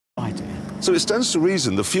So it stands to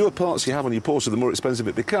reason the fewer parts you have on your Porsche, the more expensive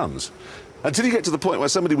it becomes. Until you get to the point where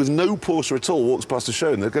somebody with no Porsche at all walks past a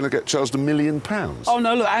show and they're going to get charged £1 million. Oh,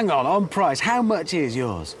 no, look, hang on price. How much is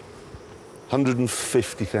yours?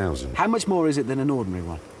 150,000. How much more is it than an ordinary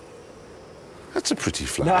one? That's a pretty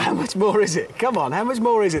flat. No, how much more is it? Come on, how much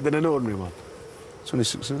more is it than an ordinary one?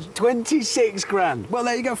 26,000. 26 grand. Well,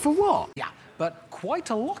 there you go. For what? Yeah, but quite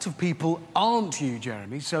a lot of people aren't you,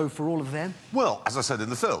 Jeremy, so for all of them... Well, as I said in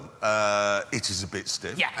the film, it is a bit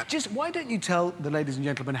stiff. Yeah, just why don't you tell the ladies and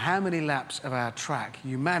gentlemen how many laps of our track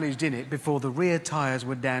you managed in it before the rear tyres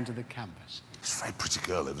were down to the canvas? It's a very pretty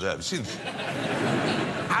girl over there. Have you seen?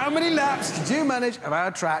 How many laps did you manage of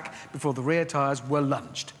our track before the rear tyres were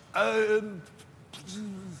lunged? 4.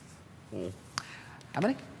 How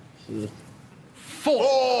many? 4. 4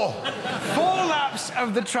 laps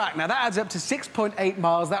of the track. Now, that adds up to 6.8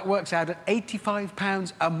 miles. That works out at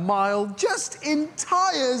 £85 a mile just in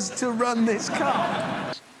tyres to run this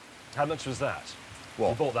car. How much was that? What?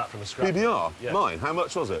 You bought that from a scrap. PBR? Yes. Mine? How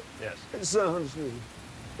much was it? Yes. It's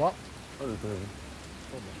What? 100,000.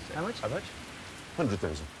 How much? How much?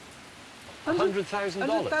 100,000. $100,000.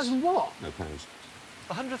 $100,000 what? No pounds.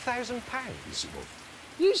 £100,000. Yes, it was.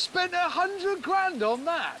 You spent 100 grand on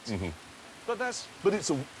that? Mm-hmm. But that's... But it's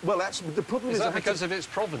a... Well, actually, the problem is... Is that because of its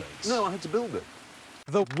provenance? No, I had to build it.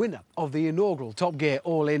 The winner of the inaugural Top Gear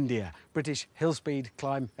All-India British Hill Speed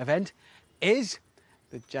Climb event is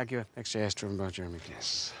the Jaguar XJS driven by Jeremy.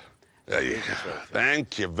 Yes. There you go.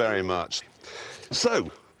 Thank you very much.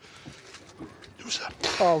 So...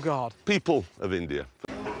 Oh, God. People of India.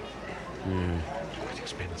 Quite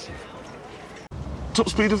expensive. Top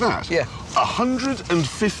speed of that? Yeah.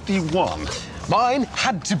 151. Mine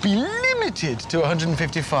had to be limited to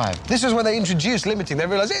 155. This was when they introduced limiting. They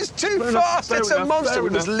realised it's too fast, it's a monster,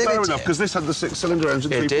 it was limited. Fair enough, because this had the 6-cylinder engine,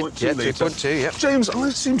 3.2 litre. 3.2, yep. James, I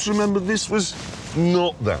seem to remember this was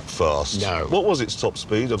not that fast. No. What was its top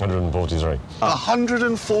speed? 143.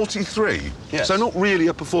 143? Yes. So not really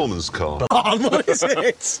a performance car. What is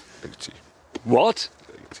it? 80. What?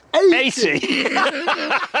 80? They've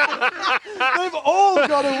all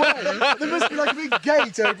got away. There must be like a big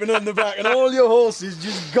gate open on the back and all your horses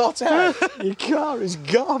just got out. Your car is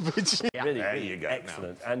garbage. Really, There you go.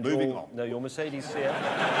 excellent. Now, And moving your, on. No, your Mercedes CL.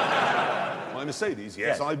 My Mercedes,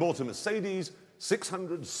 yes. Yes. I bought a Mercedes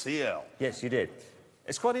 600 CL. Yes, you did.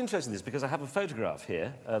 It's quite interesting, this, because I have a photograph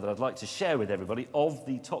here that I'd like to share with everybody of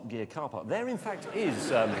the Top Gear car park. There, in fact, is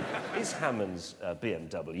Hammond's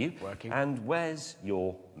BMW. Working. And where's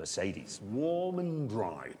your Mercedes? Warm and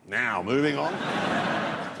dry. Now, moving on.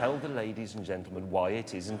 Tell the ladies and gentlemen why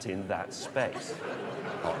it isn't in that space.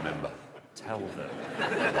 Can't remember. Tell them.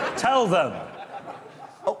 Tell them!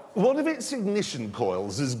 Oh, one of its ignition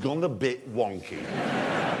coils has gone a bit wonky.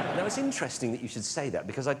 Now, it's interesting that you should say that,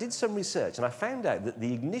 because I did some research and I found out that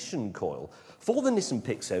the ignition coil for the Nissan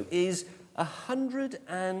Pixo is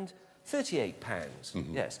 £138.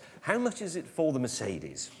 Yes. How much is it for the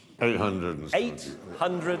Mercedes? 878.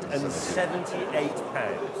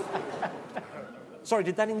 £878. Sorry,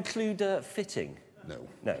 did that include fitting? No.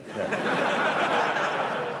 No.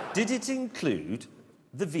 Did it include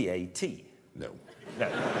the VAT? No. No.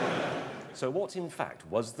 So what, in fact,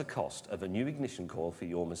 was the cost of a new ignition coil for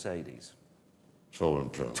your Mercedes?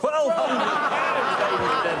 £1,200. £1,200, ladies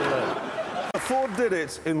and gentlemen. Ford did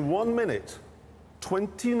it in 1 minute,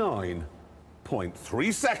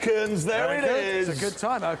 29.3 seconds. There it is. It's a good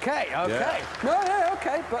time. OK. Yeah. No,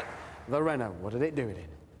 OK, but the Renault, what did it do it in?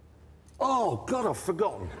 Oh, God, I've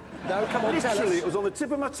forgotten. No, come on, tell Literally, us. it was on the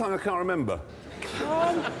tip of my tongue. I can't remember.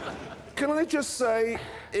 Can I just say,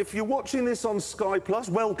 if you're watching this on Sky Plus,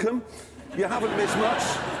 welcome. You haven't missed much.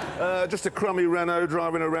 Just a crummy Renault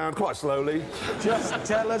driving around quite slowly. Just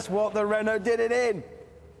tell us what the Renault did it in.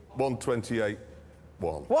 128.1.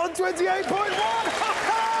 128.1!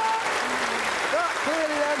 That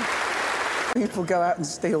clearly then. People go out and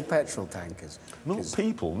steal petrol tankers. Not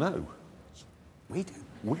people, no. We do.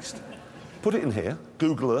 Put it in here.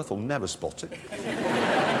 Google Earth will never spot it.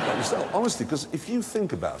 Honestly, because if you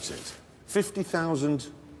think about it, 50,000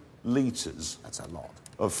 litres... That's a lot.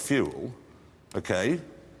 ...of fuel, OK,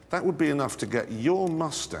 that would be enough to get your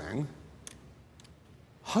Mustang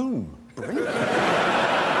home. Brilliant.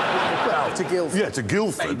 Well, to Guildford. Yeah, to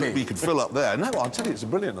Guildford. Maybe. We could fill up there. No, I'll tell you, it's a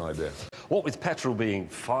brilliant idea. What with petrol being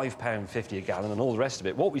 £5.50 a gallon and all the rest of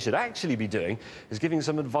it, what we should actually be doing is giving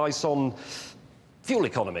some advice on fuel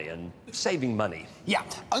economy and saving money. Yeah,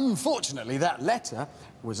 unfortunately, that letter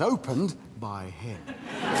was opened by him.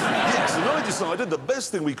 Yes, and I decided the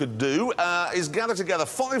best thing we could do is gather together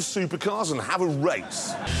 5 supercars and have a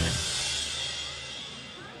race.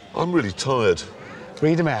 I'm really tired.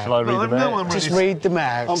 Read them out. Shall I read them out? No, I'm Just ready. read them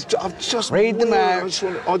out. I've just Read them out.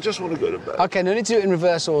 I just want to go to bed. OK, no need to do it in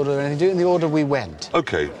reverse order or anything. Do it in the order we went.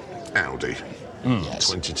 OK, Audi. Yes.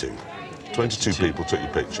 22. 22 people took your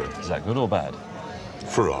picture. Is that good or bad?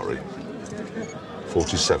 Ferrari.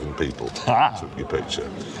 47 people took your picture.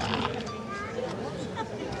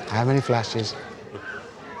 How many flashes?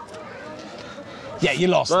 Yeah, you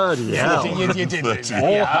lost. Bloody hell. You did lose.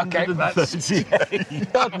 438.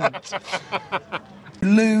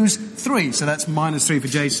 Lose 3, so that's -3 for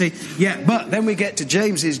JC. Yeah, but then we get to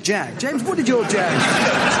James's Jag. James, what did your Jag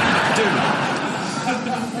do?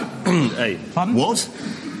 8. Pardon? What?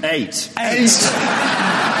 8. 8. 8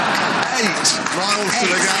 miles to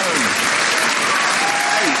the gallon.